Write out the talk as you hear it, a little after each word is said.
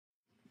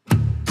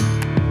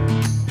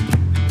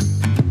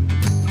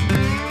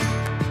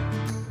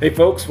Hey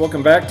folks,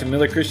 welcome back to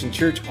Miller Christian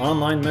Church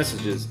Online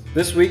Messages.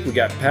 This week we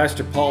got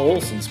Pastor Paul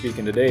Olson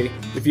speaking today.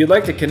 If you'd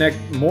like to connect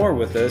more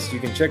with us, you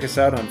can check us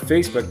out on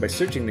Facebook by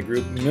searching the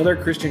group Miller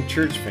Christian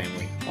Church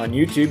Family. On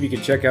YouTube, you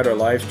can check out our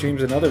live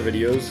streams and other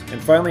videos. And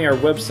finally, our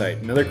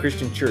website,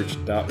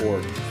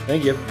 millerchristianchurch.org.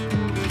 Thank you.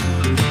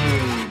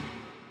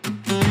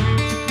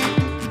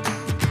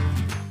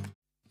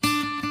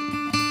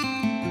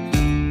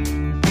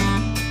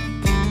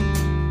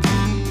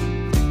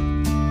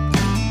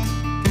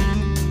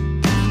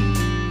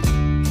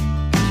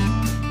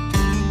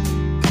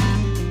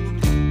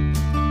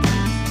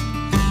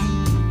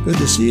 Good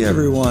to see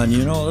everyone.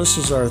 You know, this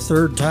is our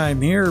third time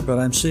here, but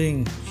I'm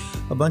seeing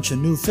a bunch of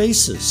new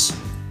faces.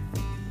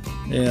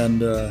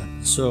 And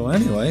so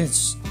anyway,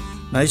 it's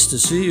nice to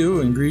see you,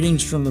 and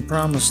greetings from the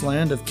promised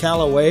land of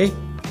Callaway.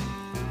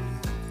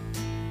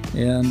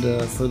 And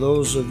for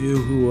those of you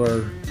who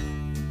are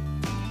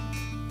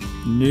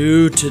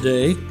new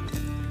today,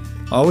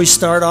 I always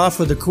start off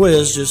with a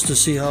quiz just to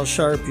see how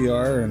sharp you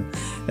are. And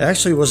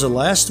actually, was it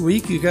last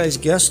week? You guys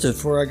guessed it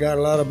before I got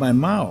it out of my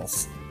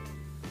mouth.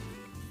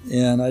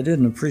 And I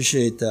didn't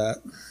appreciate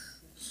that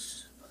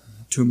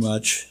too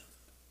much.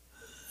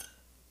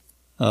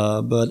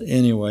 But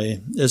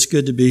anyway, it's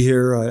good to be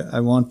here.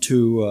 I want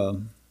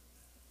to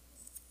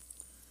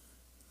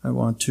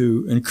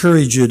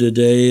encourage you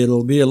today.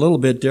 It'll be a little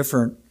bit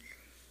different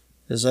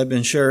as I've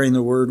been sharing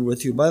the word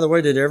with you. By the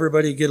way, did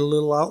everybody get a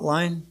little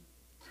outline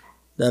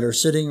that are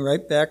sitting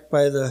right back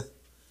by the...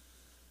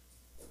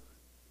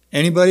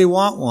 Anybody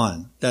want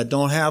one that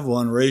don't have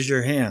one? Raise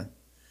your hand.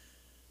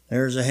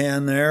 There's a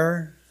hand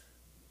there.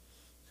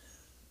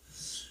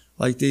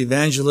 Like the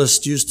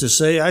evangelist used to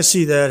say, I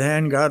see that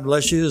hand, God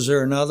bless you. Is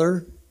there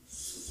another?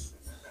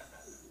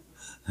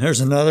 There's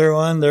another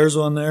one. There's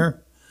one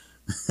there.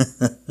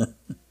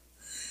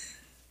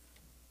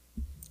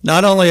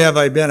 Not only have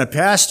I been a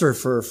pastor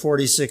for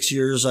 46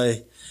 years,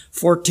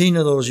 14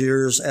 of those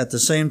years, at the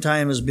same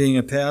time as being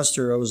a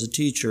pastor, I was a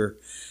teacher.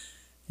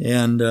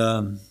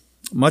 And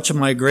much of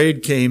my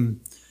grade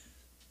came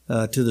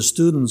to the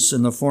students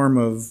in the form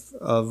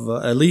of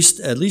at least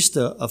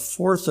a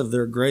fourth of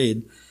their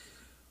grade,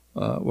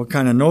 what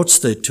kind of notes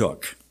they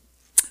took.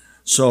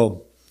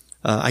 So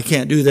I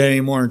can't do that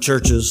anymore in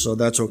churches, so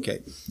that's okay.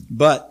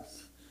 But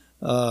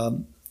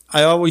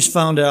I always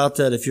found out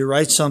that if you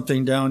write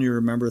something down, you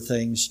remember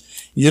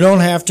things. You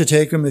don't have to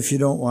take them if you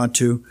don't want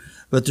to,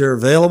 but they're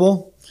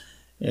available,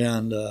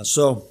 and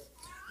so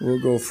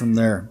we'll go from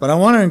there. But I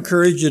want to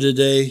encourage you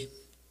today.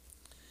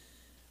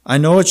 I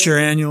know it's your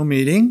annual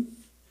meeting,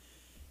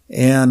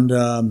 and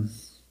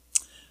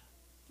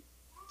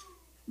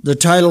the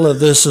title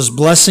of this is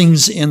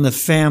Blessings in the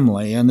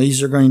Family, and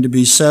these are going to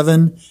be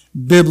 7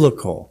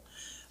 biblical.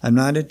 I'm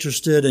not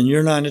interested, and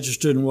you're not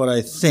interested in what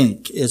I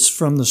think. It's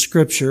from the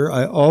Scripture.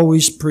 I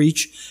always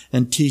preach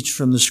and teach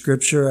from the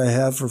Scripture. I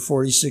have for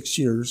 46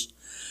 years.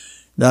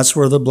 That's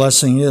where the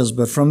blessing is.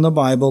 But from the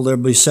Bible,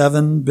 there'll be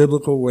 7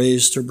 biblical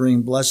ways to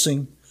bring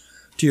blessing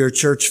to your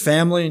church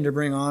family and to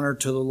bring honor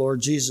to the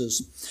Lord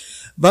Jesus.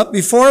 But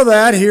before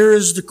that, here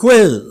is the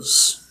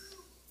quiz.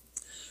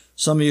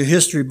 Some of you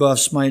history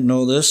buffs might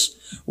know this.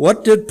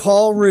 What did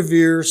Paul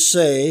Revere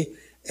say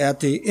at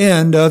the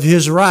end of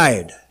his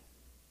ride?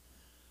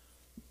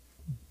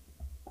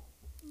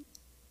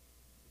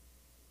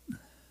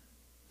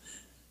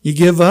 You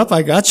give up?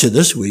 I got you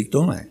this week,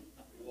 don't I?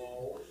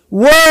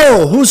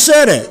 Whoa! Who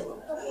said it?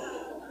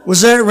 Was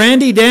that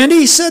Randy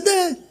Dandy said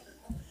that?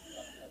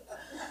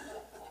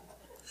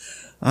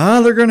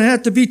 They're going to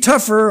have to be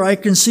tougher. I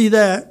can see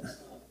that.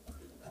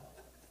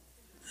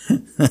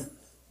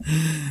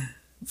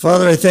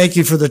 Father, I thank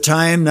you for the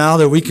time now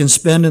that we can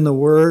spend in the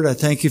Word. I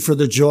thank you for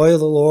the joy of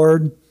the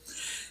Lord.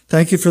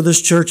 Thank you for this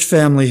church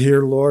family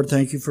here, Lord.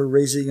 Thank you for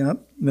raising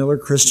up Miller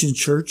Christian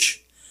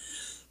Church.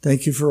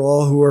 Thank you for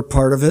all who are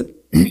part of it.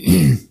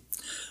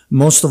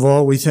 Most of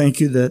all, we thank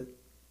you that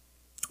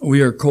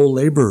we are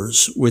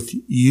co-laborers with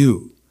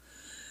you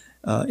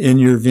in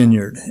your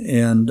vineyard.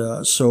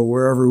 And so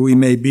wherever we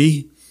may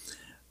be,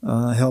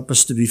 help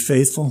us to be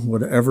faithful.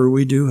 Whatever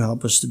we do,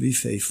 help us to be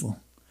faithful.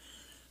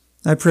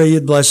 I pray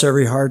you'd bless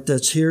every heart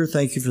that's here.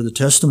 Thank you for the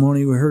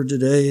testimony we heard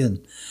today,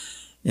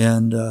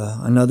 and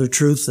another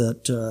truth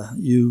that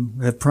you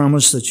have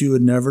promised that you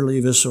would never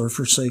leave us or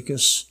forsake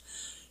us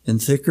in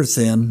thick or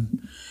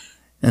thin,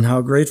 and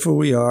how grateful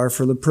we are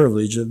for the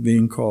privilege of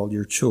being called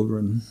your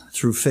children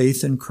through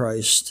faith in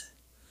Christ.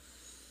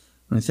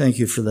 I thank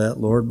you for that,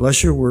 Lord.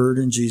 Bless your word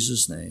in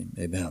Jesus' name.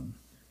 Amen.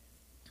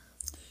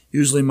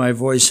 Usually my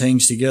voice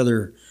hangs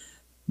together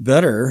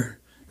better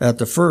at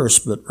the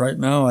first, but right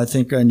now I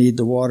think I need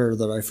the water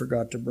that I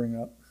forgot to bring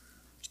up.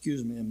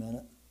 Excuse me a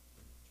minute.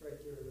 It's right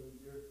there,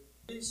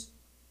 please.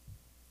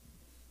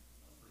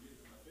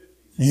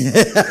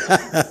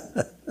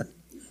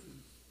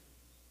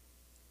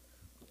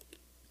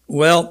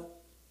 Well,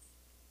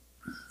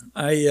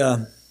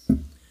 I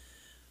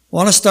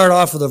want to start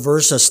off with a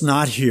verse that's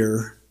not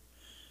here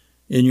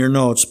in your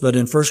notes, but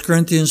in 1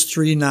 Corinthians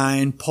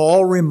 3:9,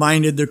 Paul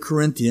reminded the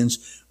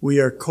Corinthians, we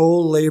are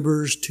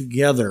co-laborers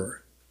together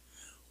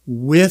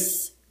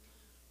with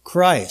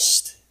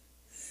Christ.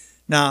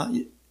 Now,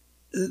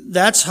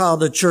 that's how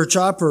the church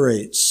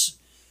operates.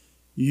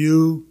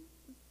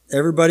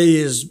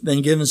 Everybody has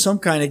been given some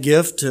kind of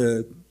gift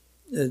to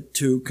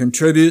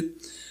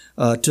contribute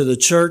to the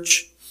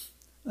church,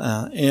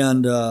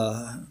 and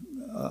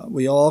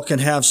we all can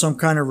have some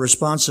kind of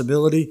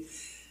responsibility.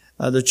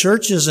 The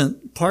church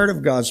isn't part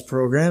of God's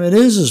program. It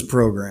is His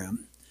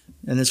program.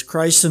 And it's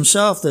Christ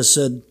Himself that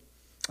said,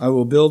 I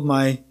will build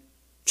my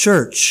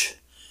church,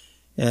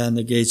 and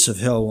the gates of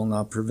hell will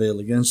not prevail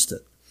against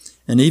it.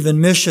 And even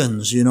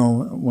missions,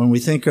 when we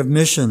think of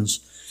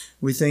missions,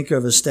 we think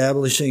of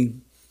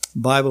establishing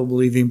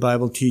Bible-believing,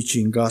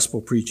 Bible-teaching,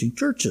 gospel-preaching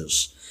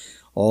churches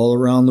all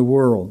around the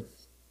world.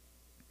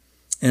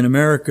 And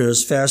America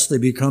is fastly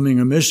becoming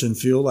a mission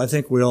field. I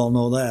think we all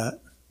know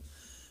that.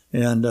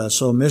 And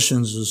so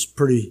missions is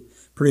pretty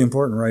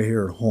important right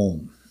here at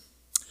home.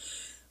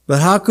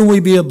 But how can we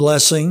be a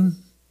blessing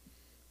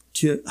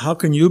how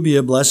can you be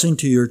a blessing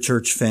to your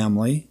church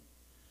family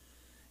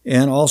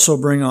and also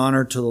bring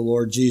honor to the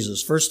Lord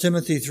Jesus? 1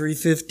 Timothy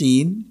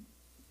 3:15.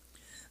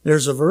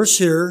 There's a verse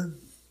here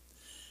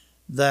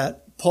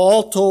that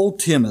Paul told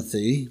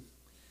Timothy,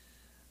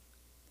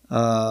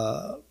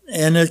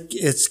 and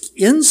it's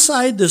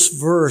inside this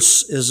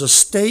verse is a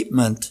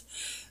statement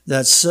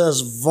that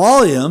says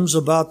volumes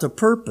about the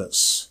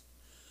purpose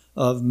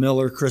of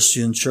Miller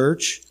Christian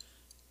Church,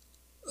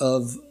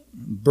 of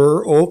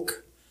Burr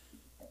Oak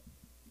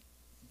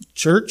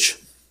Church,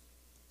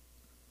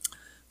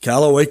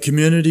 Callaway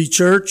Community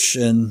Church,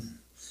 and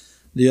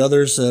the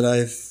others that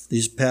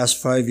these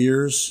past 5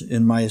 years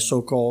in my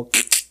so-called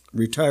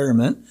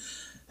retirement,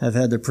 have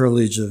had the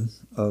privilege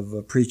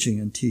of preaching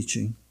and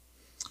teaching.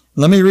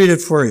 Let me read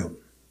it for you.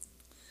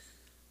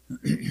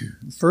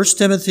 1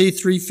 Timothy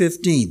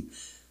 3:15.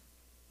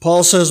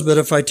 Paul says, but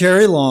if I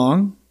tarry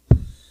long,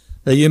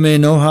 that you may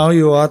know how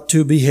you ought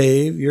to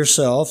behave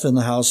yourself in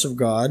the house of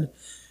God,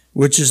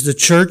 which is the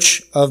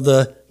church of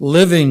the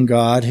living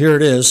God. Here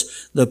it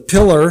is, the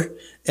pillar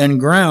and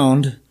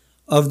ground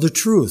of the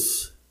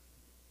truth.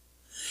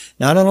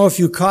 Now, I don't know if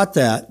you caught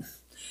that,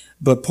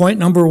 but point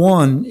number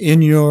one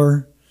in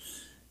your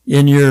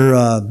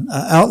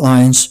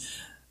outlines,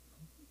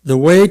 the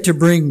way to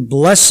bring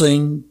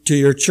blessing to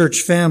your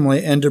church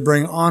family and to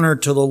bring honor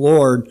to the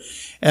Lord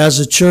as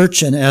a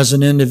church and as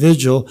an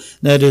individual,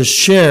 that is,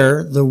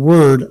 share the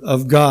Word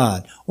of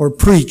God or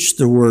preach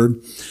the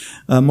Word.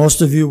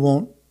 Most of you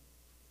won't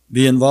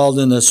be involved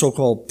in the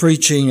so-called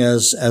preaching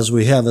as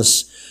we have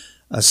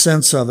a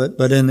sense of it,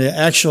 but in the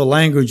actual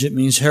language it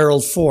means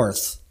herald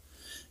forth,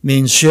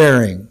 means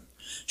sharing.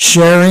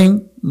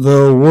 Sharing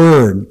the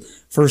Word.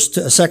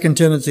 2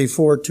 Timothy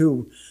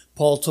 4:2,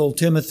 Paul told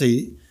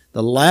Timothy,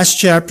 the last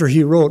chapter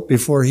he wrote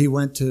before he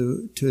went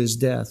to his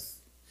death,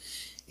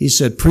 he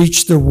said,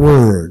 preach the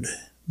Word,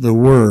 the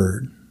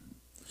Word.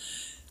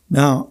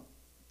 Now,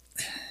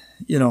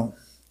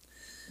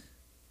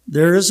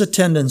 there is a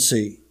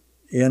tendency,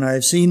 and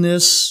I've seen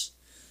this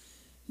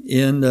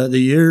in the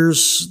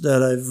years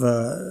that I've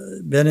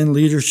been in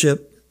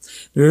leadership,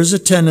 there is a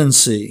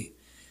tendency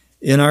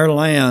in our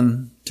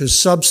land to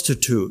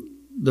substitute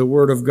the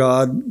Word of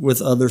God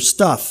with other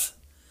stuff.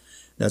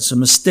 That's a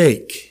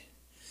mistake.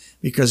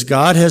 Because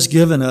God has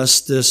given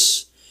us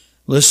this,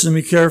 listen to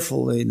me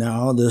carefully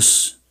now,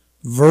 this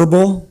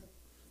verbal,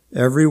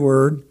 every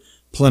word,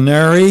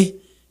 plenary,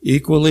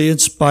 equally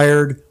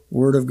inspired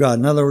Word of God.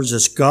 In other words,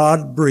 it's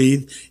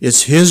God-breathed.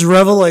 It's His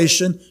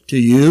revelation to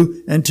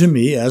you and to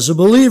me as a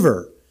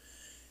believer.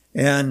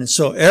 And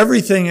so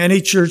everything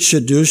any church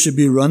should do should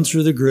be run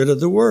through the grid of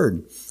the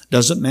Word.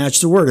 Doesn't match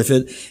the Word. If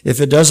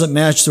it doesn't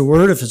match the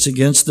Word, if it's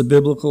against the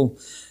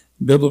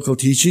biblical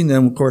teaching,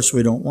 then of course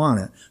we don't want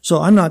it.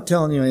 So I'm not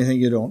telling you anything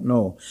you don't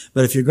know.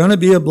 But if you're going to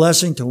be a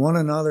blessing to one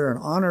another and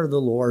honor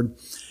the Lord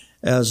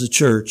as a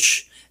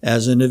church,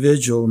 as an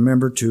individual,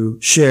 remember to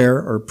share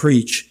or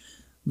preach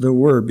the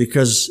Word.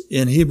 Because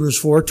in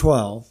Hebrews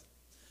 4:12,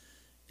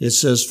 it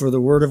says, for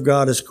the Word of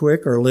God is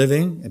quick or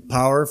living and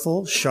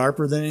powerful,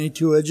 sharper than any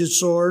two-edged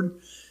sword,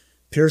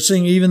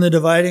 piercing even the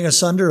dividing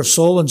asunder of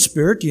soul and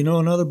spirit. Do you know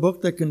another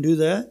book that can do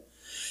that?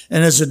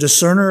 And as a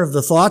discerner of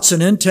the thoughts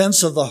and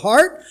intents of the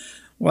heart.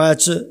 Well,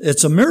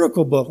 it's a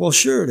miracle book. Well,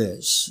 sure it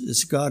is.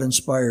 It's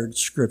God-inspired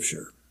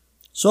Scripture.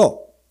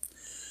 So,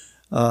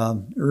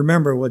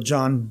 remember what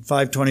John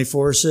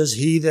 5:24 says,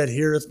 he that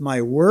heareth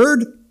my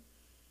word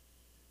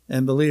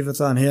and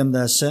believeth on him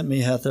that sent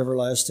me hath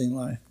everlasting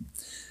life.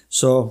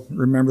 So,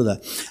 remember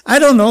that. I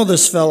don't know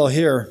this fellow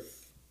here.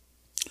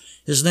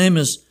 His name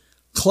is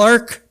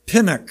Clark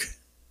Pinnock.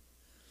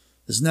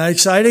 Isn't that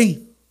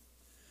exciting?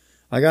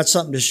 I got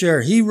something to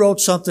share. He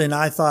wrote something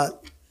I thought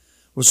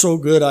was so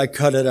good I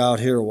cut it out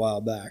here a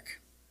while back.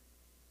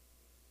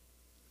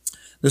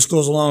 This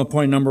goes along with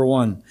point number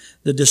one.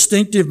 The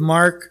distinctive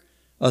mark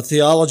of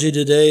theology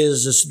today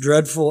is this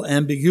dreadful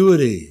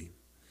ambiguity.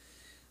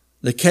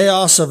 The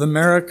chaos of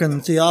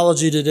American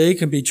theology today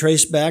can be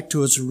traced back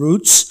to its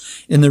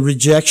roots in the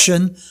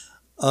rejection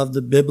of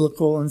the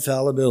biblical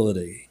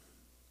infallibility.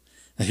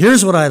 Now,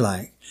 here's what I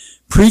like.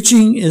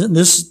 Preaching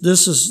is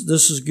this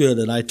is good.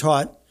 And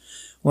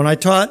when I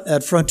taught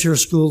at Frontier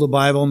School of the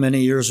Bible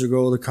many years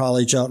ago, the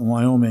college out in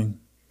Wyoming,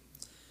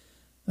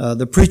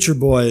 the preacher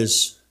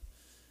boys,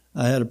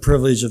 I had a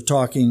privilege of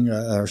talking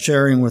or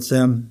sharing with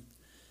them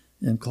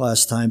in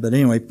class time. But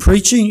anyway,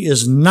 preaching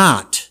is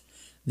not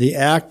the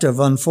act of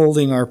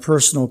unfolding our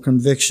personal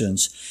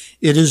convictions.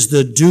 It is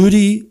the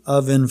duty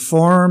of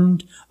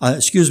informing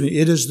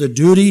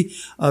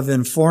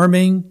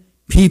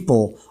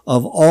people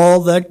of all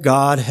that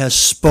God has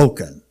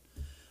spoken.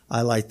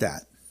 I like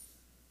that.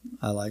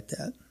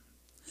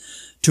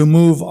 To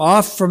move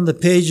off from the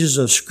pages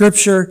of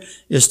Scripture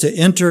is to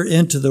enter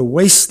into the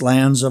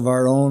wastelands of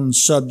our own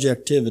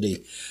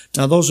subjectivity.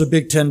 Now, those are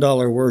big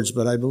 $10 words,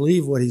 but I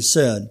believe what he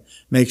said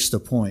makes the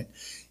point.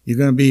 You're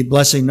going to be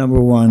blessing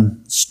number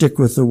one. Stick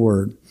with the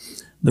Word.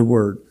 The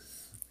Word.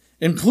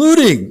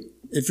 Including,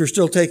 if you're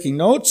still taking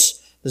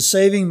notes, the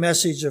saving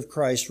message of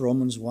Christ,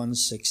 Romans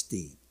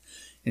 1:16.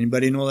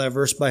 Anybody know that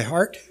verse by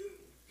heart?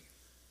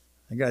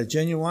 I got a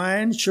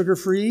genuine,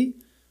 sugar-free,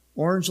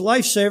 orange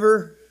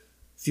lifesaver.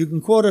 If you can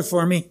quote it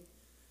for me.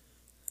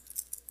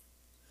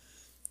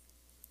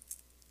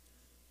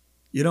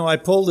 You know, I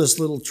pulled this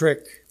little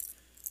trick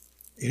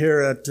here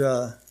at,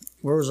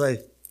 where was I? I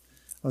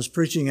was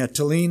preaching at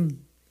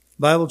Tulane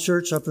Bible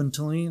Church up in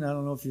Tulane. I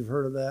don't know if you've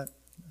heard of that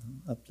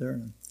up there.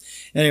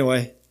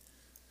 Anyway,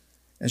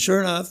 and sure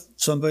enough,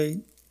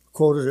 somebody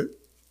quoted it,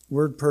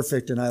 word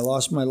perfect, and I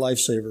lost my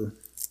lifesaver.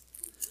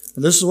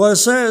 And this is what it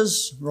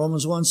says,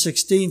 Romans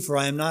 1:16, for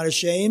I am not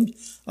ashamed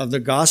of the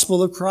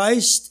gospel of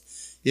Christ.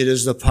 It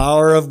is the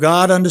power of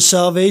God unto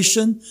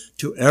salvation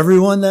to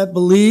everyone that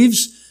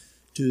believes,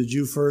 to the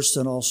Jew first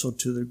and also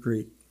to the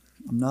Greek.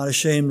 I'm not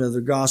ashamed of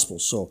the gospel.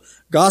 So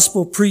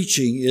gospel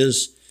preaching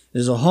is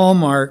a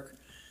hallmark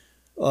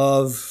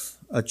of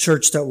a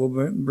church that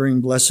will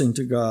bring blessing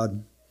to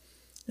God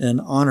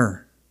and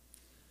honor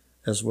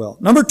as well.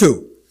 Number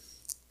two,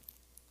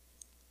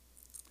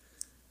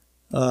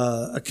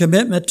 a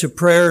commitment to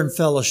prayer and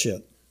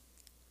fellowship.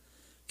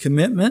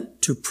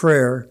 Commitment to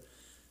prayer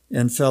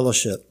and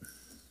fellowship.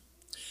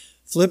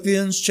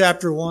 Philippians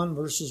chapter 1,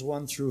 verses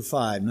 1 through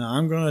 5. Now,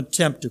 I'm going to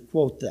attempt to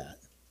quote that.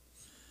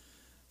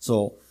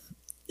 So,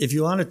 if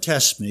you want to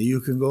test me,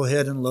 you can go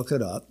ahead and look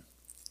it up.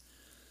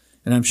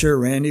 And I'm sure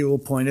Randy will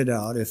point it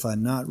out if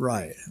I'm not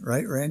right.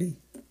 Right, Randy?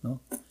 No?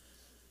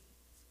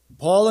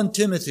 Paul and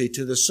Timothy,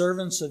 to the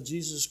servants of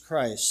Jesus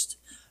Christ,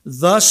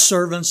 the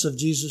servants of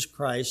Jesus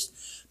Christ,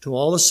 to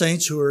all the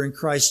saints who are in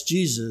Christ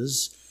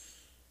Jesus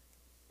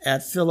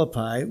at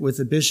Philippi with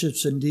the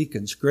bishops and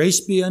deacons.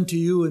 Grace be unto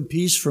you and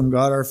peace from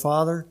God our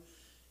Father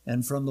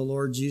and from the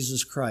Lord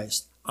Jesus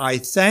Christ. I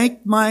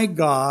thank my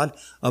God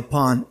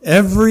upon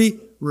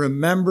every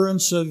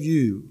remembrance of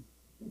you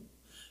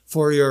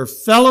for your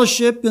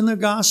fellowship in the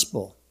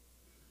gospel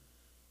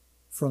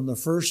from the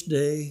first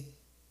day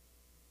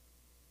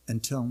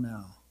until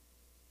now.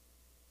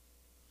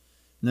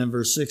 And then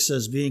verse 6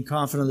 says, being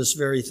confident of this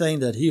very thing,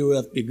 that he who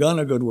hath begun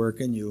a good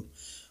work in you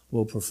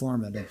will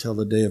perform it until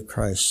the day of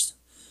Christ.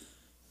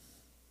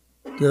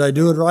 Did I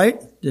do it right?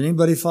 Did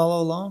anybody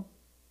follow along?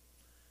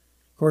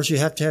 Of course, you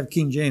have to have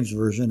King James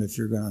Version if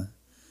you're going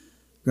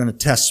to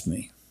test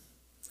me.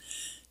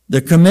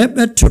 The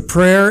commitment to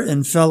prayer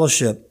and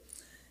fellowship.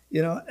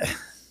 You know,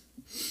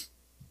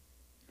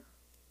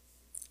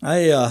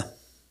 I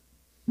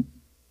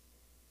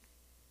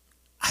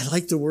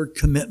like the word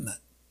commitment.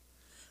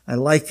 I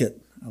like it.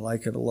 I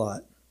like it a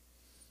lot.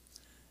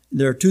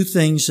 There are two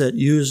things that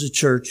you as a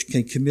church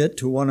can commit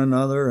to one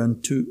another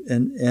and to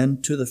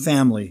the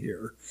family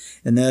here.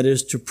 And that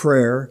is to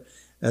prayer,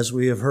 as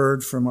we have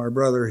heard from our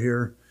brother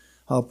here,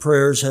 how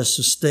prayers has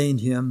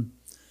sustained him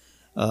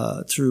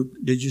through.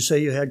 Did you say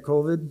you had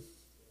COVID?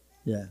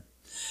 Yeah.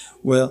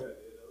 Well,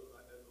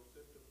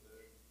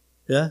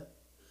 yeah?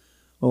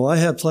 Well, I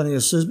had plenty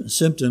of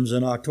symptoms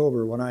in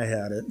October when I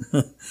had it.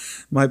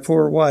 My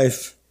poor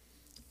wife,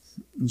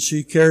 and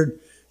she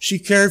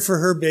cared for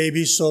her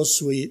baby so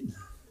sweet.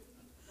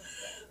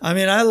 I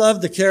mean, I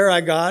loved the care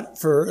I got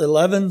for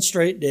 11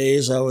 straight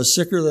days. I was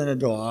sicker than a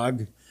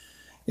dog.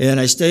 And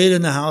I stayed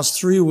in the house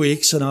 3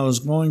 weeks, and I was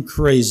going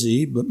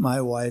crazy. But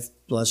my wife,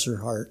 bless her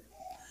heart,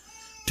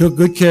 took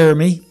good care of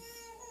me.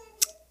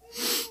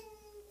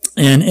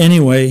 And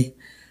anyway,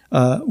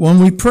 when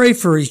we pray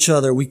for each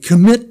other, we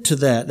commit to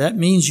that. That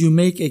means you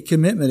make a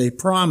commitment, a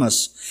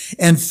promise,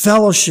 and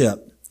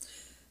fellowship.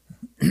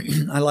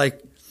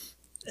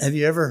 Have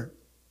you ever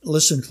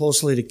listened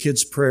closely to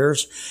kids'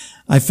 prayers?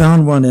 I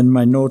found one in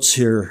my notes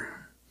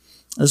here.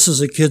 This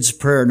is a kid's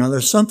prayer. Now,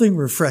 there's something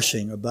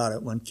refreshing about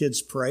it when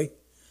kids pray.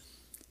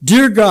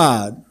 Dear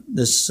God,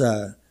 this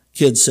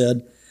kid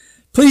said,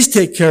 please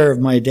take care of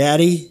my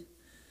daddy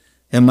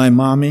and my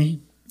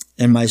mommy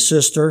and my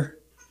sister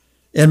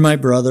and my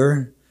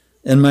brother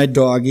and my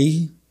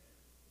doggy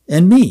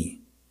and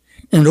me.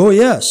 And oh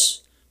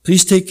yes,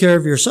 please take care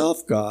of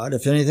yourself, God.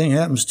 If anything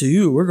happens to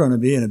you, we're going to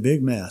be in a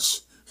big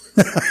mess.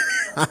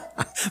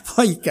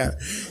 Boy,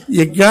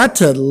 you got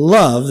to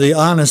love the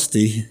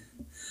honesty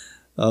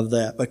of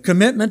that. But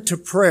commitment to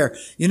prayer.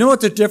 You know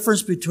what the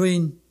difference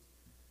between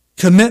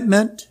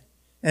commitment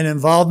and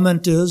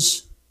involvement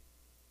is?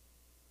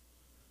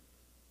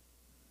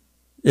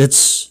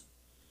 It's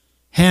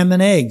ham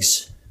and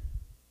eggs.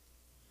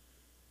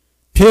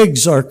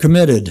 Pigs are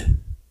committed.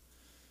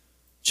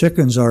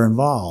 Chickens are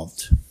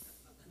involved.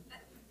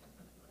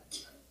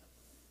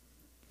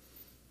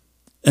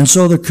 And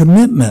so the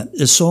commitment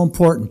is so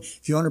important.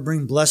 If you want to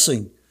bring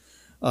blessing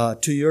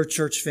to your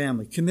church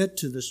family, commit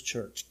to this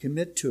church.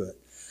 Commit to it.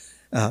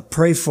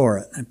 Pray for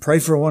it and pray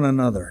for one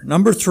another.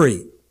 Number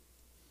three.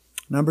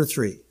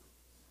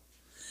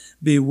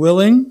 Be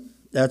willing,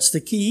 that's the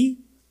key.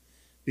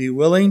 Be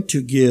willing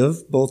to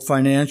give both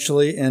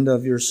financially and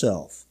of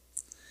yourself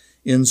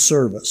in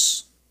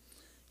service.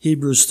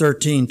 Hebrews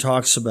 13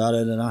 talks about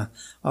it, and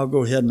I'll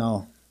go ahead and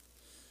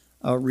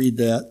I'll read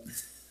that.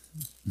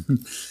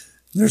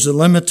 There's a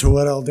limit to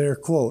what I'll dare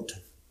quote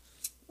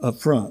up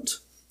front.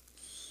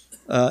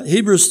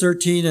 Hebrews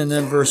 13 and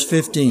then verse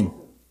 15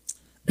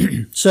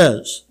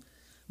 says,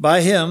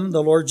 by him,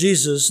 the Lord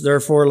Jesus,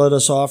 therefore let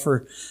us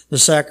offer the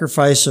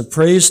sacrifice of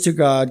praise to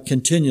God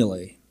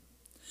continually.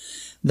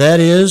 That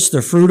is,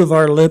 the fruit of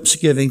our lips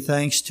giving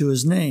thanks to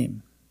his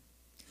name.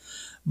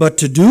 But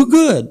to do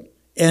good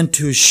and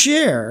to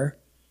share,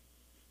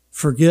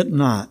 forget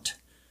not.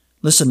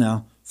 Listen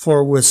now.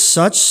 For with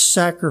such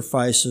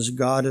sacrifices,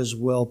 God is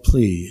well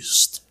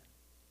pleased.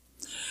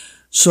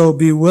 So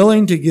be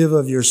willing to give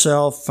of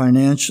yourself,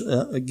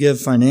 give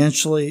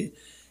financially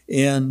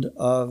and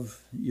of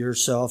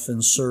yourself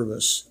in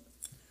service.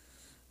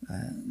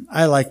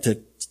 I like to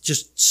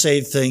just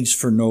save things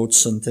for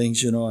notes and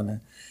things, and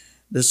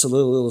this is a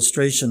little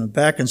illustration.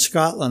 Back in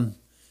Scotland,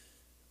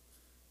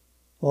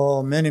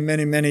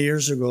 many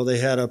years ago, they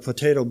had a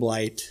potato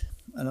blight.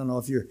 I don't know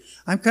if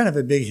I'm kind of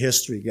a big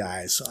history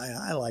guy, so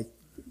I like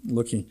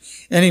looking.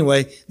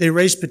 Anyway, they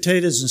raised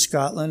potatoes in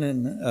Scotland,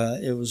 and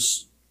it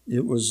was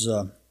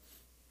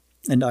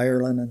in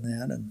Ireland and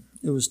that, and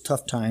it was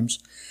tough times.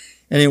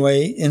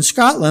 Anyway, in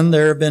Scotland,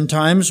 there have been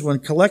times when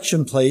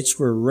collection plates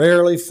were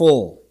rarely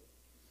full.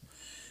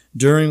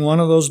 During one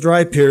of those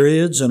dry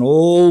periods, an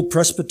old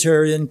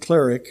Presbyterian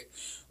cleric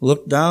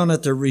looked down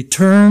at the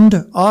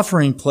returned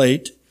offering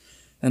plate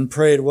and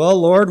prayed,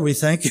 well, Lord, we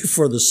thank you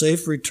for the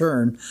safe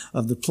return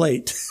of the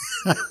plate.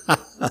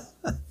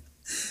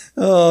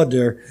 Oh,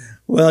 dear.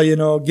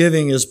 Well,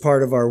 giving is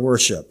part of our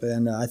worship,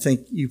 and I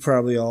think you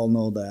probably all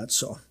know that.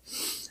 So,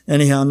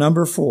 anyhow,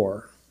 number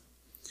 4.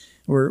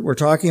 We're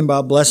talking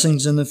about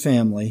blessings in the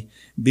family.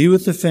 Be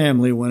with the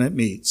family when it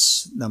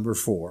meets. Number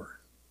 4.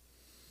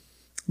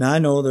 Now, I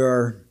know there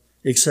are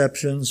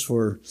exceptions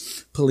for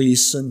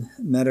police and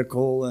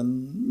medical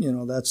and,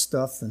 that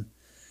stuff.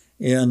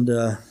 And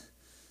I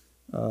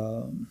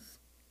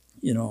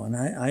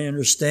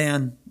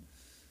understand.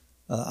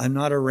 I'm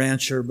not a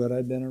rancher, but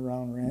I've been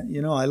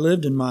around. I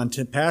lived in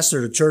Montana,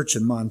 pastored a church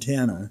in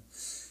Montana,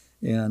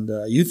 and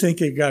you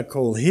think it got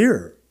cold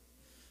here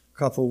a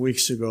couple of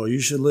weeks ago. You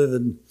should live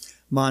in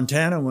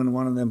Montana when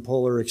one of them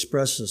Polar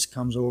Expresses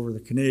comes over the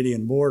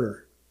Canadian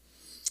border.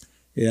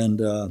 And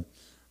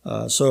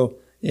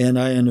and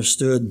I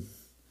understood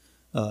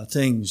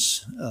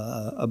things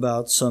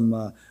about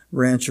some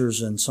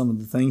ranchers and some of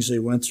the things they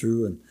went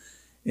through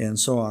and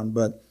so on.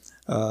 But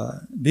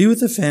be with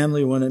the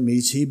family when it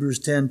meets. Hebrews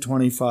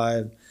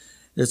 10:25.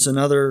 It's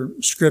another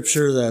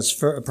scripture that's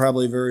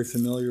probably very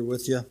familiar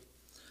with you.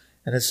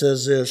 And it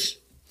says this,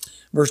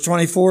 verse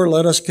 24,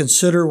 let us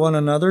consider one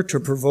another to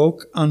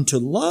provoke unto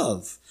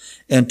love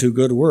and to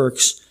good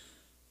works,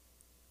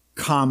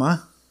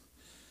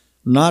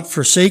 not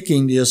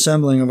forsaking the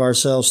assembling of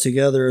ourselves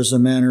together as the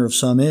manner of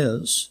some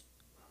is.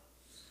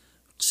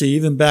 See,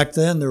 even back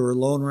then there were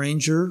Lone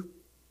Ranger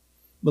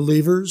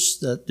believers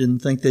that didn't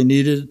think they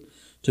needed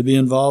to be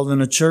involved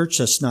in a church.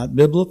 That's not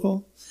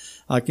biblical.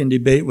 I can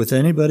debate with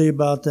anybody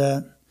about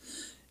that.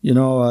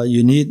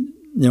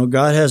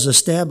 God has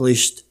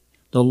established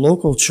the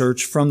local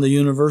church from the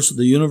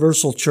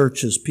universal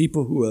churches,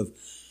 people who have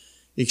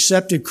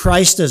accepted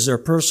Christ as their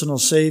personal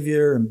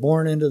Savior and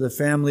born into the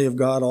family of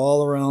God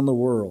all around the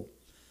world.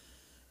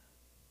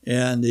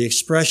 And the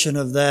expression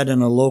of that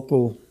in a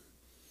local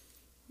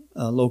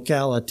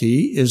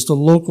locality is the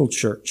local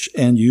church,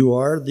 and you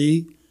are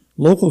the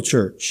local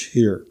church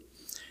here.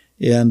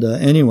 And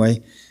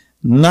anyway,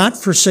 not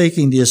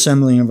forsaking the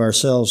assembling of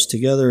ourselves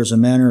together as a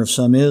manner of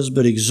some is,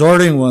 but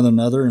exhorting one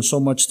another, and so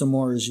much the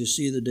more as you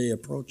see the day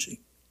approaching.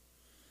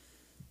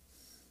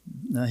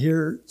 Now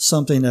here's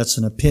something that's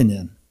an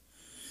opinion.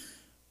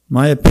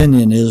 My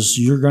opinion is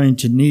you're going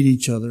to need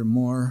each other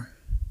more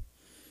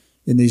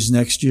in these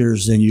next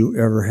years than you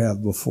ever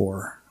have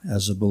before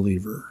as a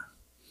believer.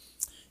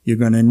 You're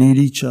going to need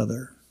each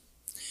other,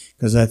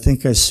 because I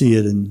think I see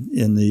it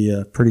in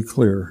the pretty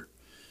clear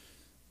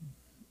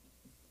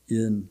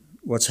in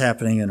what's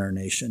happening in our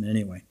nation.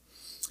 Anyway,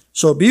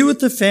 so be with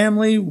the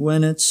family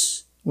when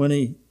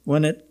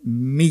it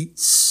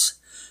meets.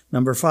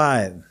 Number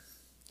 5.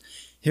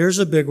 Here's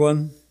a big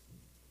one.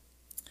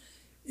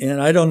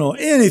 And I don't know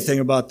anything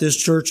about this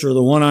church or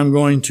the one I'm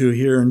going to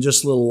here in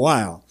just a little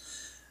while.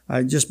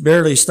 I'm just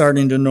barely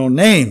starting to know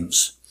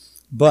names.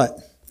 But,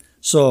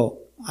 so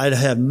I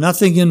have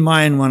nothing in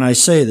mind when I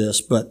say this,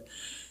 but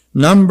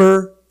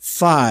number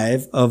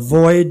 5,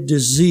 avoid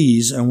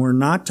disease. And we're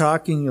not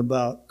talking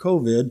about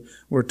COVID.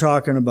 We're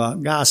talking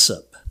about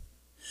gossip.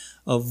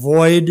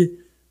 Avoid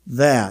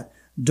that.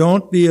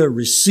 Don't be a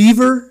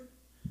receiver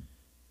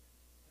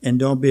and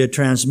don't be a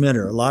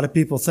transmitter. A lot of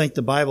people think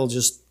the Bible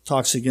just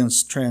talks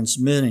against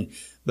transmitting,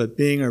 but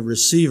being a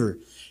receiver.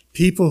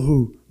 People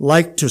who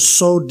like to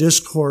sow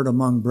discord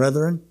among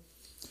brethren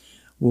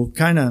will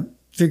kind of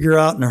figure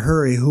out in a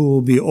hurry who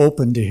will be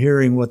open to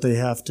hearing what they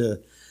have to,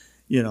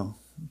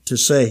 to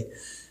say.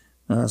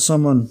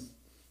 Someone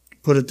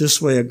put it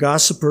this way: a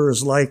gossiper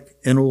is like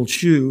an old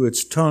shoe.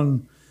 Its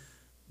tongue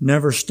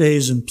never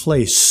stays in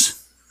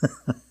place.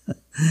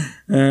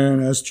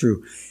 And that's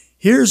true.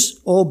 Here's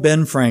old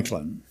Ben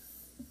Franklin.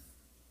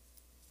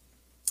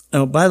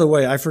 Oh, by the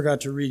way, I forgot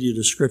to read you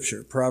the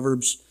scripture.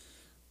 Proverbs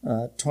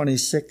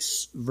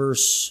 26,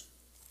 verse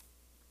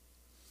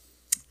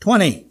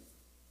 20.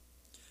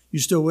 You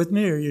still with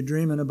me, or are you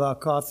dreaming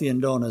about coffee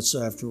and donuts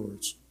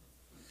afterwards?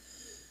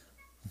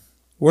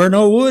 Where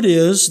no wood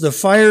is, the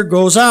fire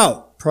goes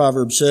out,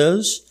 Proverbs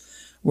says.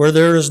 Where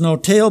there is no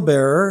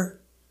talebearer,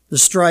 the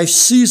strife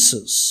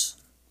ceases.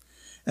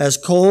 As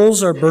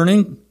coals are to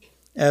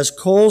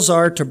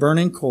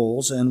burning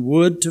coals, and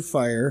wood to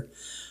fire,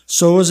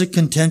 so is a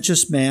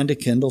contentious man to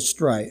kindle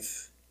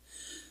strife.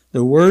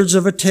 The words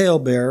of a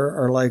talebearer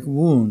are like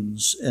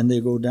wounds, and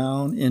they go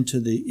down into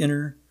the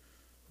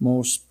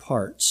innermost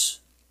parts.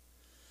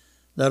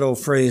 That old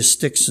phrase,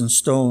 sticks and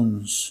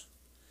stones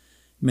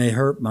may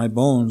hurt my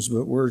bones,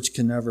 but words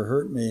can never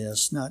hurt me.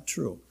 That's not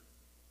true.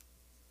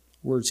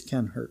 Words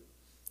can hurt.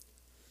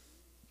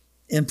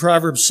 In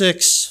Proverbs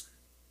 6,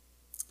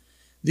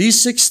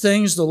 these 6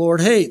 things the Lord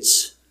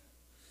hates.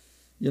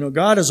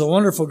 God is a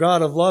wonderful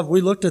God of love.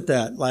 We looked at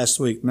that last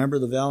week. Remember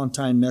the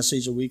Valentine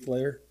message a week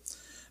later?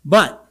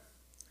 But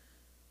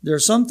there are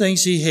some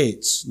things he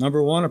hates.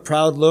 Number 1, a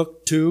proud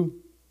look. 2,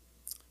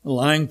 a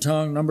lying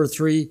tongue. Number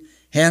 3,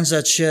 hands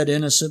that shed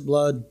innocent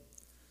blood.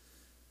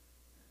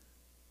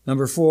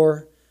 Number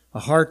 4, a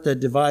heart that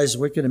devises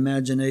wicked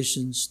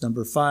imaginations.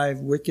 Number 5,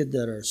 feet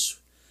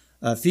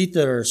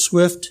that are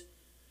swift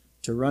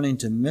to run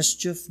into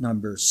mischief.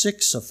 Number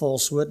 6, a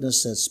false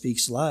witness that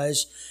speaks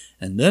lies.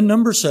 And then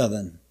number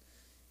 7,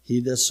 he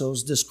that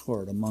sows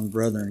discord among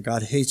brethren.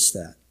 God hates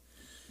that.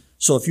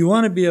 So if you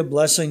want to be a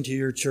blessing to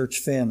your church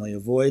family,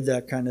 avoid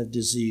that kind of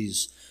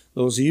disease.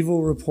 Those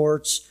evil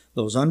reports,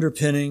 those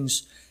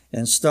underpinnings,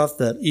 and stuff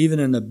that even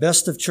in the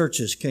best of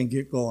churches can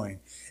get going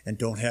and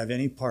don't have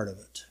any part of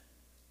it.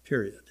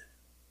 Period.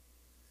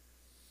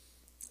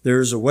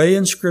 There's a way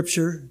in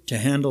Scripture to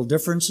handle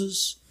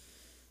differences.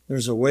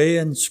 There's a way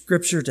in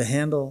Scripture to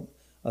handle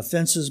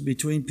offenses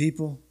between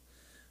people.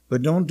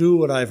 But don't do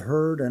what I've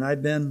heard, and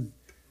I've been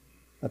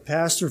a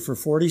pastor for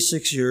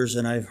 46 years,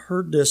 and I've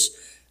heard this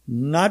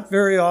not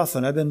very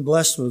often. I've been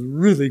blessed with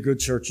really good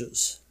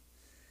churches.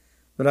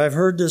 But I've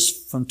heard this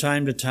from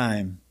time to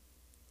time.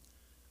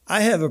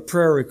 I have a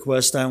prayer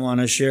request I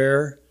want to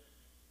share,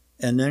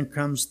 and then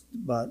comes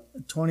about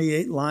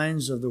 28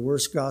 lines of the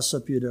worst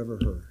gossip you'd ever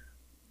heard.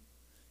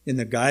 In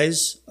the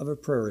guise of a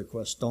prayer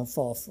request. Don't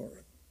fall for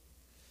it.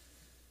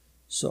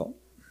 So,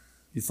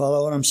 you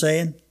follow what I'm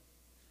saying?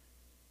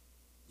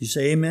 You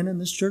say amen in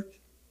this church?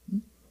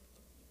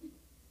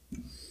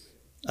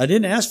 I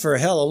didn't ask for a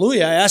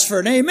hallelujah. I asked for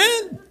an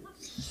amen.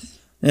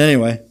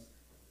 Anyway.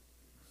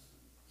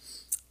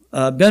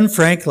 Ben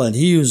Franklin,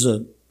 he was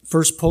a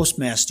first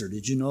postmaster.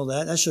 Did you know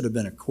that? That should have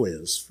been a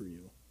quiz for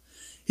you.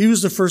 He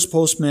was the first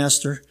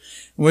postmaster.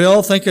 We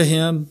all think of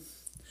him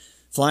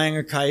flying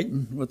a kite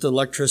with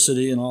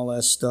electricity and all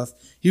that stuff.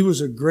 He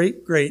was a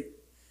great, great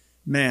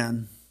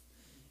man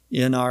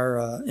in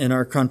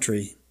our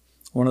country,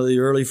 one of the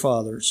early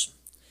fathers.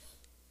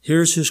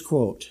 Here's his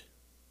quote.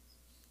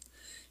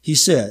 He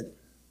said,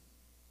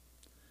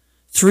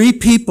 3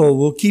 people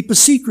will keep a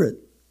secret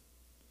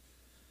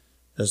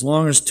as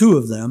long as 2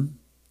 of them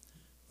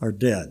are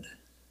dead.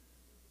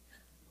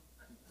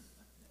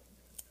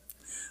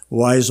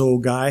 Wise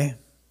old guy.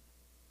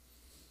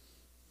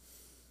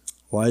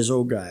 Wise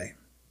old guy.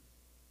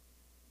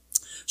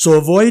 So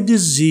avoid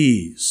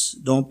disease.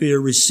 Don't be a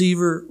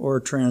receiver or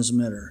a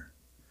transmitter.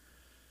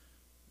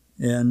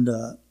 And,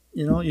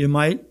 you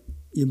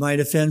might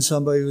offend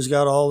somebody who's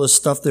got all this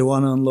stuff they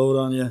want to unload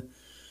on you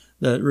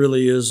that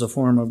really is a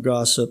form of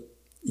gossip.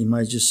 You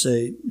might just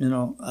say,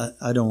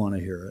 I don't want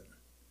to hear it.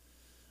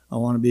 I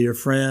want to be your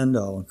friend.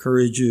 I'll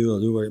encourage you. I'll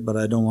do it, but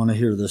I don't want to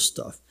hear this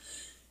stuff.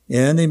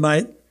 And they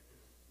might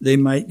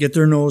get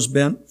their nose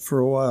bent for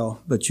a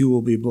while, but you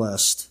will be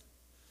blessed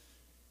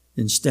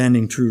in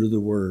standing true to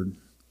the word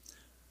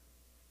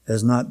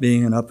as not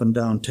being an up and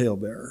down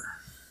talebearer.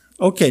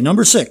 Okay,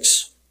 number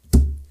 6.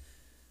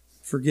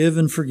 Forgive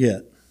and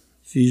forget.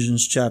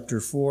 Ephesians chapter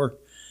 4.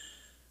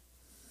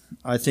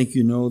 I think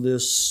you know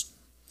this.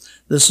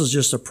 This is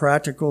just a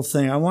practical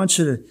thing. I want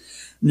you to,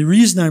 the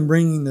reason I'm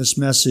bringing this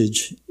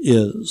message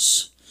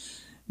is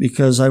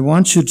because I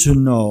want you to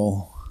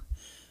know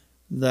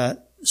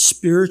that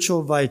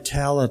spiritual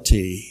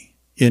vitality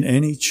in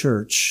any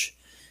church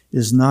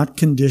is not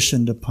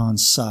conditioned upon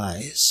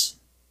size.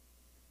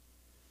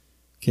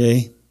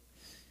 Okay?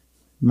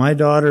 My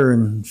daughter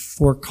in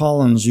Fort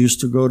Collins used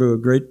to go to a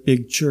great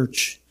big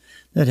church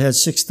that had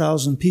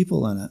 6,000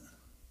 people in it.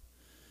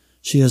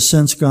 She has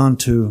since gone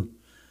to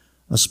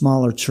a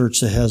smaller church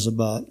that has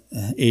about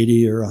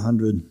 80 or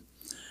 100.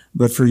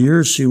 But for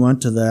years she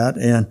went to that,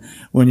 and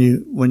when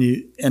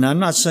you, and I'm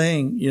not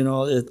saying,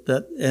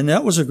 and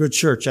that was a good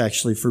church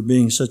actually for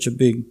being such a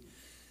big,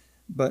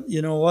 but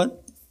you know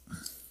what?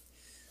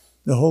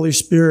 The Holy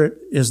Spirit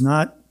is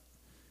not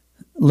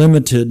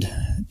limited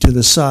to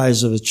the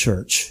size of a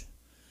church.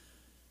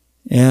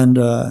 And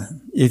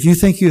if you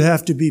think you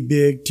have to be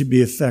big to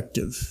be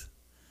effective,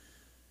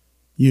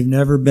 you've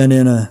never been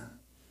in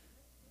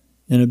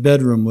a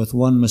bedroom with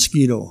one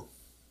mosquito.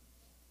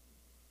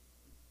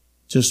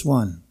 Just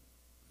one.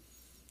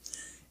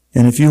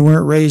 And if you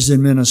weren't raised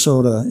in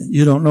Minnesota,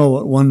 you don't know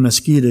what one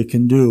mosquito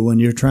can do when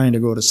you're trying to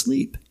go to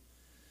sleep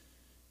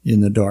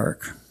in the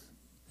dark.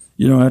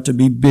 You don't have to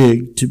be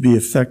big to be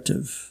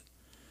effective.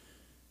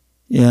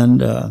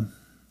 And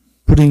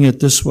putting it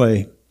this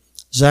way,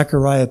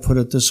 Zechariah put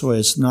it this way,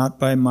 it's not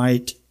by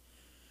might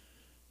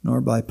nor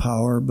by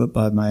power, but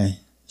by my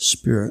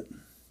Spirit.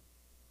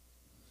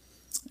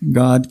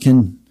 God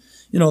can,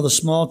 the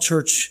small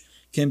church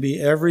can be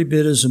every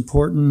bit as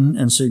important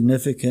and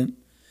significant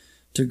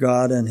to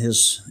God and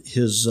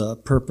His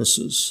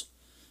purposes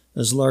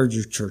as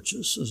larger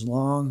churches, as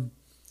long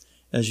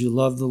as you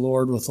love the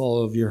Lord with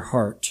all of your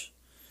heart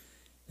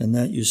and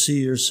that you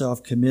see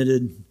yourself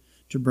committed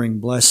to bring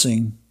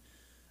blessing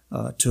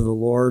to the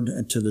Lord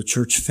and to the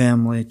church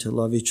family, to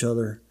love each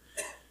other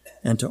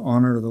and to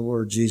honor the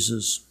Lord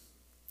Jesus.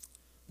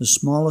 The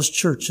smallest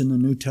church in the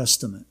New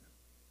Testament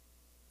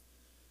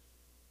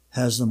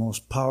has the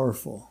most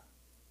powerful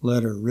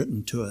letter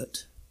written to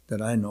it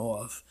that I know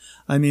of.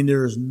 I mean,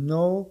 there is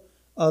no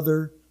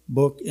other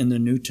book in the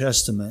New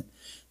Testament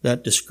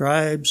that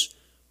describes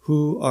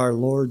who our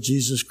Lord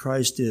Jesus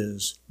Christ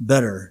is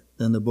better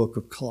than the book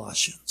of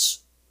Colossians.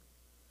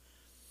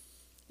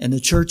 And the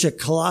church at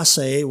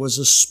Colossae was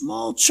a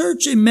small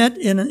church. They met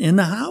in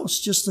the house.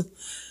 Just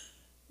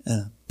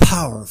a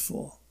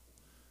powerful,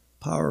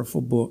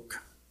 powerful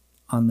book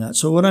on that.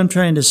 So what I'm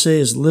trying to say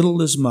is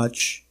little is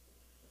much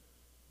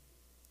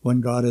when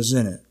God is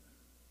in it.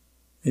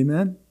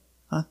 Amen?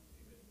 Huh?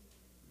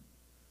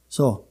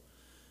 So,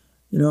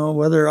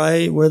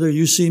 whether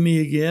you see me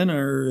again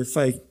or if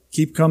I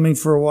keep coming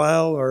for a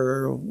while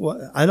or what,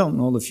 I don't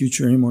know the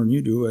future any more than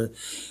you do.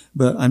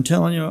 But I'm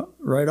telling you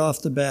right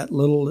off the bat,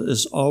 little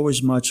is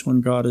always much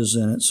when God is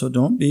in it. So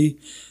don't be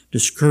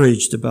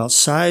discouraged about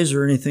size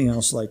or anything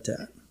else like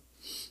that.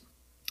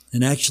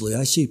 And actually,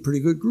 I see a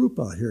pretty good group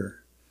out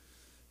here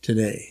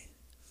today.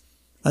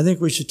 I think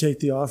we should take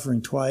the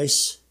offering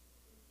twice.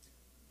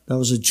 That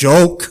was a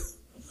joke.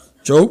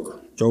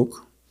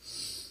 Joke.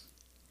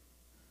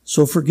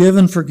 So forgive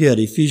and forget.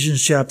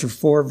 Ephesians chapter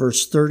 4,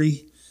 verse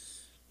 30.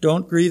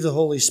 Don't grieve the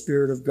Holy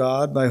Spirit of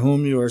God, by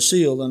whom you are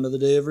sealed unto the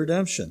day of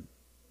redemption.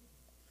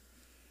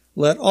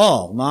 Let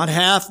all, not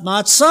half,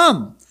 not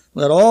some,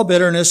 let all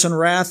bitterness and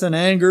wrath and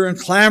anger and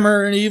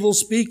clamor and evil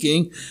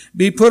speaking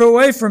be put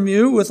away from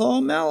you with all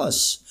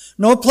malice.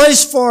 No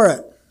place for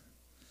it.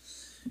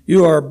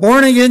 You are a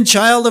born-again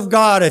child of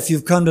God if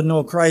you've come to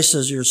know Christ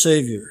as your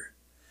Savior.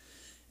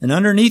 And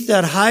underneath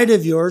that hide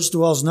of yours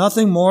dwells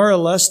nothing more or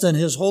less than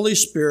His Holy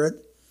Spirit.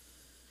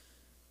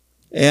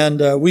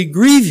 And we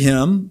grieve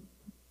Him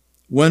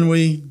when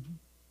we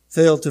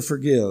fail to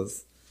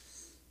forgive.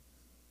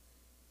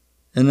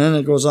 And then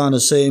it goes on to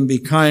say, and be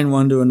kind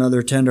one to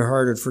another,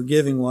 tenderhearted,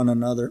 forgiving one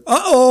another.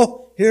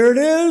 Here it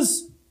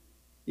is.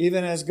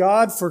 Even as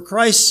God, for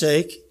Christ's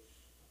sake,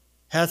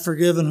 hath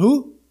forgiven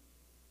who?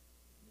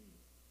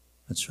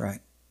 That's right.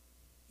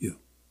 You.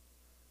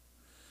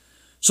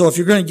 So if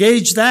you're going to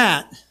gauge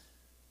that,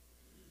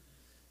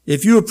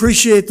 if you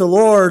appreciate the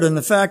Lord and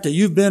the fact that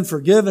you've been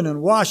forgiven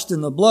and washed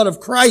in the blood of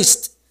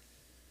Christ,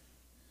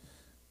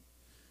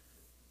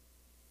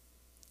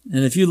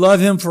 and if you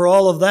love Him for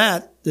all of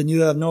that, then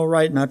you have no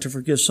right not to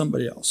forgive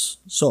somebody else.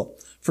 So,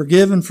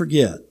 forgive and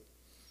forget.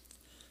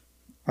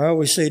 I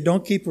always say,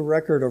 don't keep a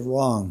record of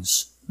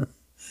wrongs.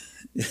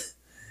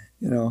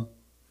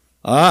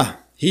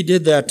 He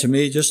did that to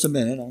me. Just a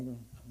minute.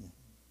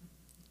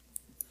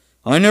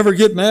 I never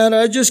get mad.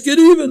 I just get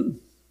even.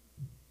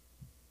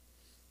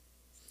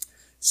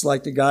 It's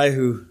like the guy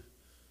who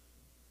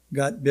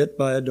got bit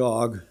by a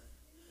dog,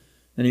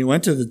 and he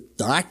went to the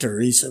doctor.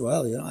 He said,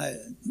 "Well,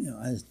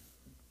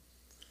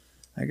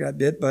 I got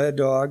bit by a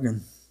dog,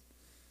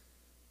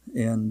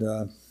 and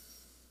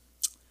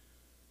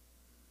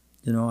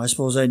I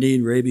suppose I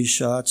need rabies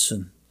shots."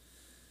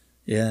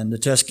 And the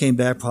test came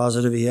back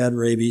positive. He had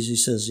rabies. He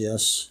says,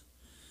 "Yes,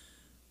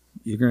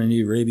 you're going to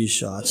need rabies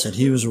shots." And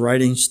he was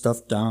writing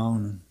stuff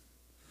down.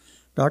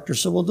 Doctor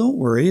said, "Well, don't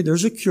worry.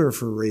 There's a cure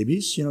for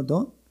rabies.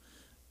 Don't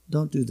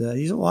do that."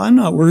 He said, "Well, I'm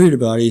not worried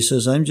about it." He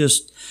says, "I'm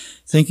just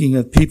thinking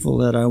of people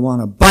that I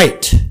want to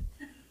bite."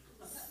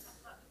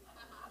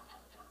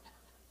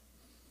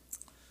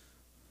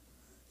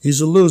 He's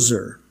a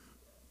loser.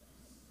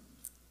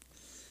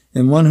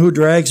 And one who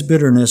drags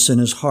bitterness in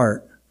his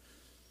heart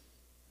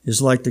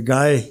is like the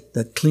guy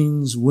that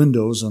cleans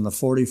windows on the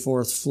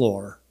 44th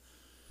floor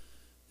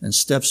and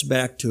steps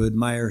back to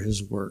admire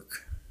his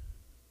work.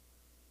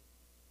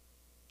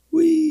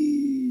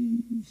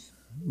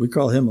 We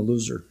call him a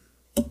loser.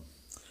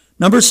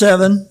 Number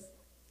 7,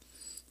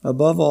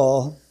 above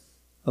all,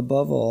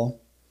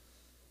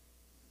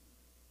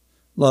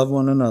 love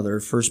one another,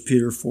 1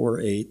 Peter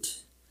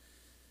 4:8.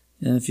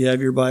 And if you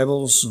have your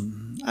Bibles,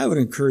 I would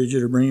encourage you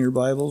to bring your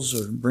Bibles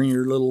or bring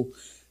your little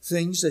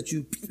things that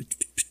you...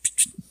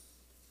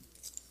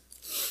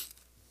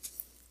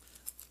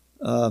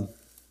 1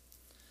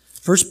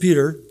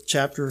 Peter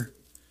chapter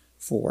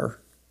 4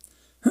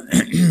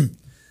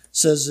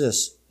 says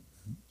this,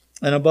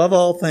 and above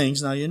all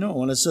things, now you know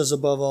when it says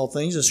above all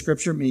things, the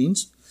scripture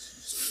means,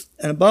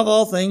 and above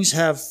all things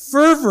have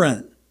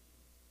fervent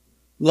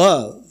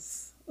love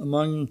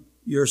among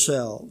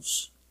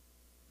yourselves,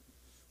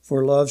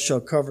 for love shall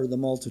cover the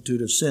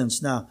multitude of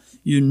sins. Now,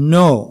 you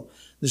know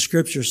the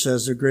scripture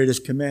says the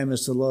greatest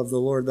commandment is to love the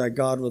Lord thy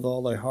God with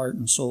all thy heart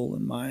and soul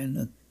and mind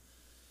and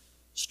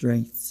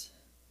strength.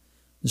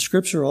 The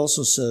scripture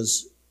also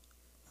says,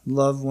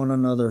 love one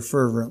another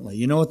fervently.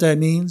 You know what that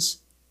means?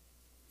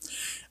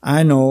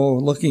 I know,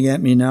 looking at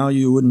me now,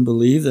 you wouldn't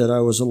believe that I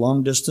was a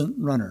long-distance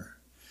runner.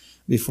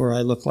 Before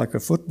I looked like a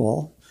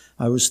football,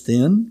 I was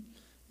thin,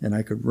 and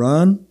I could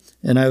run,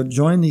 and I would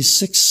join these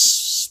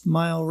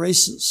 6-mile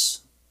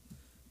races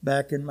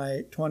back in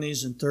my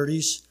 20s and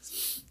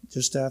 30s,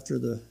 just after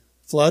the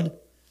flood.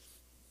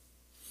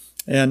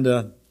 And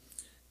there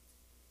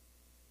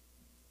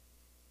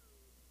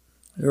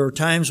were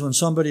times when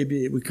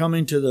somebody would come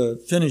into the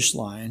finish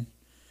line,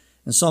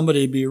 and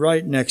somebody would be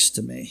right next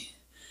to me.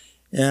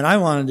 And I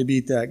wanted to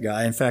beat that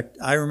guy. In fact,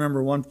 I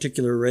remember one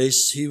particular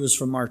race. He was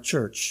from our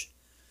church.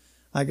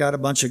 I got a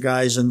bunch of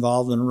guys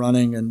involved in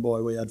running, and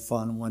boy, we had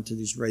fun and went to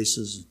these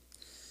races.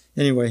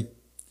 Anyway,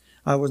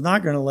 I was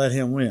not going to let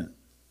him win.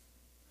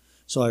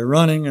 So I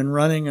running, and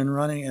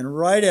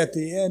right at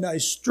the end, I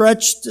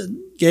stretched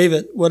and gave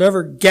it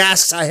whatever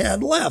gas I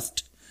had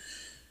left.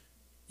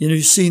 You know,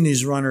 you've seen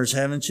these runners,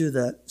 haven't you,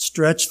 that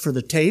stretch for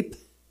the tape?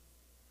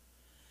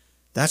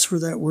 That's where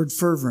that word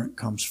fervent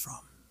comes from,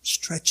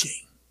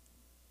 stretching.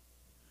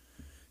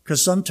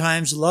 Because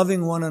sometimes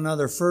loving one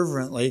another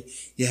fervently,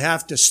 you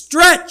have to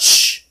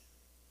stretch,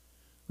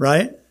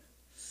 right?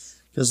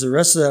 Because the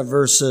rest of that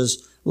verse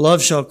says,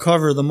 love shall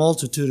cover the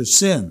multitude of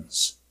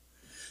sins.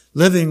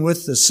 Living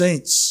with the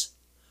saints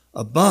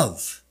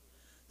above,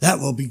 that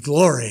will be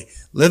glory.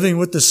 Living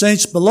with the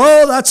saints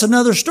below, that's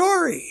another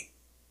story.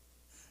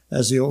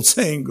 As the old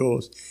saying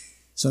goes,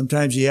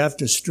 sometimes you have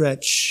to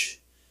stretch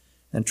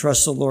and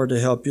trust the Lord to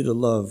help you to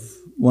love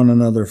one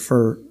another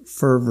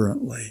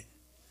fervently.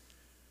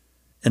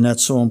 And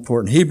that's so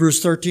important.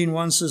 Hebrews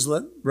 13:1 says,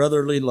 let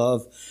brotherly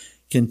love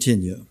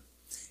continue.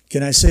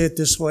 Can I say it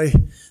this way?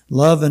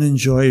 Love and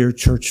enjoy your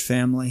church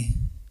family.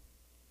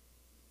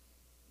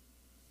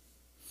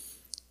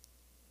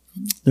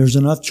 There's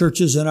enough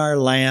churches in our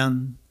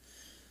land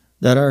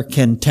that are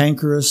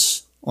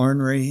cantankerous,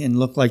 ornery, and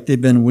look like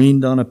they've been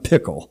weaned on a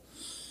pickle.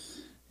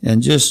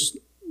 And just,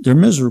 they're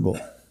miserable.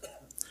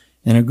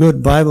 And a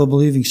good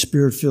Bible-believing,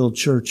 Spirit-filled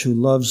church who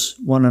loves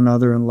one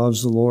another and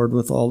loves the Lord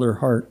with all their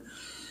heart,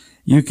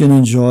 you can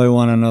enjoy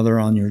one another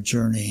on your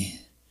journey.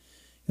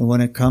 And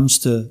when it comes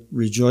to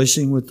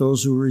rejoicing with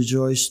those who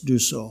rejoice, do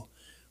so.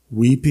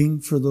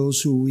 Weeping for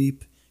those who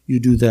weep, you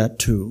do that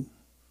too.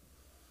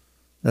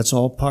 That's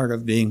all part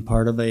of being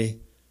part of a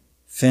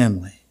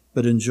family.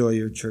 But enjoy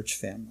your church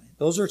family.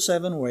 Those are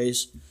 7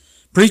 ways.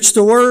 Preach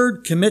the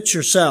word, commit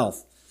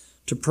yourself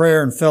to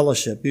prayer and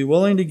fellowship. Be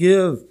willing to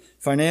give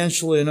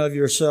financially and of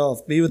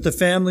yourself. Be with the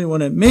family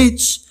when it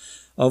meets.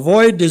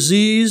 Avoid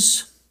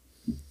disease,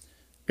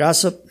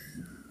 gossip,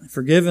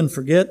 forgive and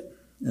forget,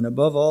 and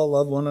above all,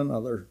 love one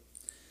another.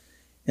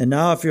 And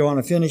now if you want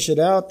to finish it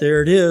out,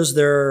 there it is.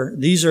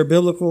 These are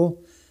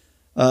biblical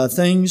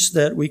things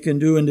that we can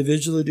do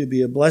individually to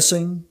be a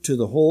blessing to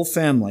the whole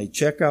family.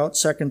 Check out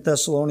 2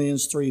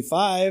 Thessalonians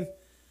 3:5.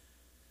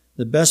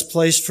 The best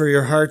place for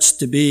your hearts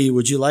to be.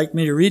 Would you like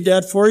me to read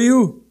that for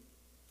you?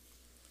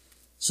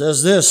 It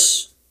says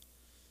this,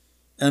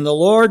 and the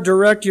Lord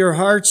direct your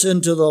hearts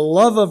into the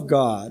love of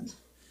God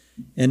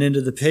and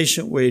into the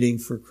patient waiting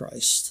for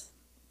Christ.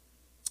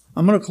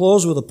 I'm going to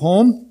close with a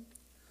poem.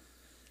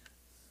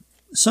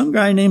 Some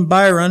guy named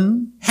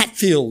Byron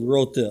Hatfield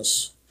wrote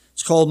this.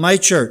 It's called My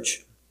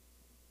Church.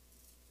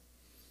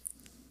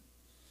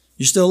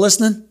 You still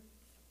listening?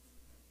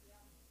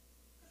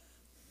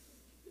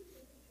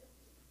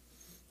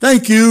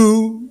 Thank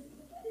you.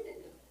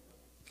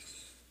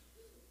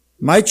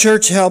 My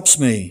church helps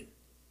me.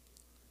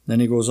 Then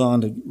he goes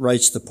on to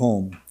writes the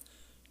poem.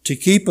 To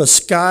keep a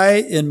sky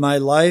in my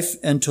life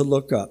and to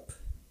look up.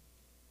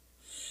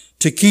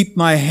 To keep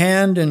my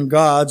hand in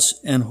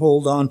God's and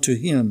hold on to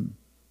Him.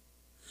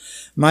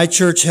 My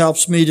church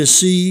helps me to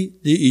see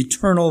the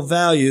eternal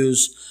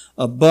values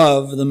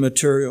above the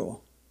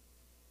material.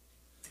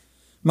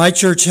 My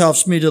church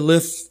helps me to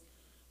lift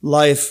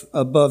life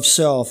above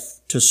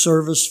self to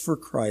service for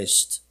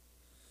Christ.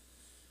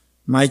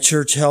 My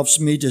church helps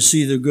me to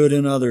see the good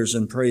in others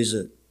and praise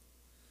it.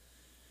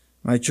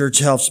 My church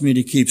helps me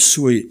to keep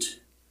sweet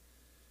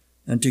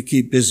and to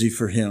keep busy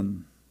for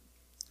Him.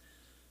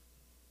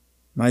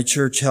 My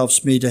church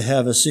helps me to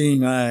have a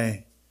seeing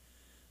eye,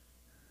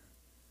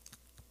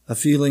 a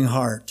feeling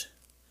heart,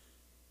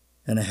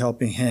 and a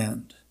helping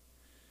hand.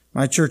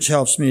 My church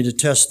helps me to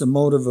test the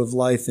motive of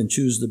life and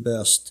choose the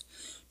best,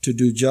 to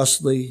do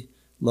justly,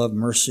 love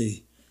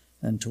mercy,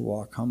 and to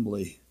walk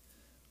humbly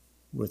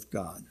with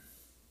God.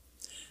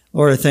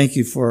 Lord, I thank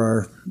you for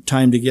our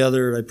time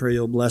together. I pray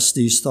you'll bless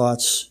these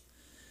thoughts.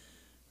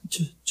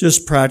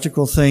 Just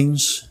practical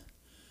things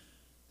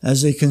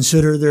as they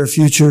consider their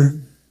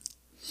future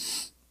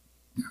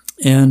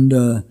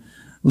and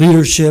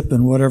leadership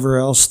and whatever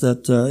else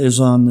that is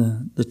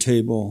on the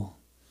table.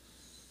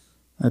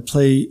 I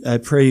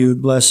pray you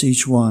would bless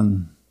each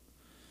one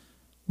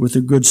with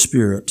a good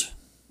spirit.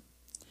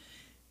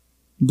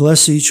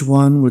 Bless each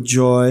one with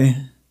joy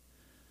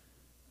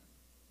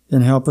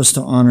and help us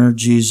to honor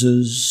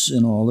Jesus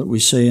in all that we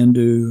say and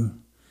do.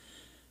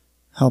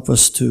 Help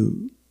us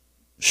to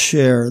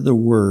share the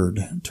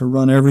Word, to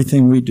run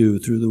everything we do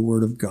through the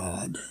Word of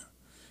God.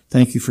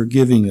 Thank you for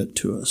giving it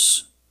to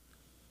us.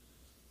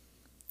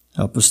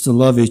 Help us to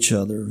love each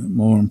other,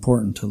 more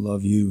important to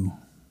love you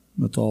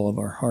with all of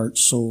our heart,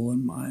 soul,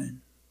 and mind.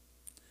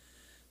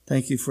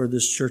 Thank you for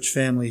this church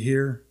family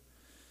here.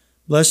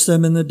 Bless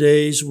them in the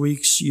days,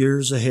 weeks,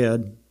 years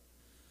ahead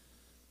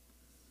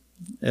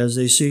as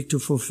they seek to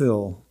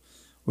fulfill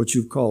what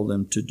you've called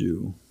them to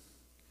do.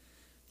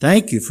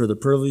 Thank you for the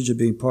privilege of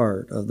being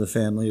part of the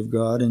family of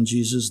God. In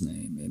Jesus'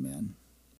 name, amen.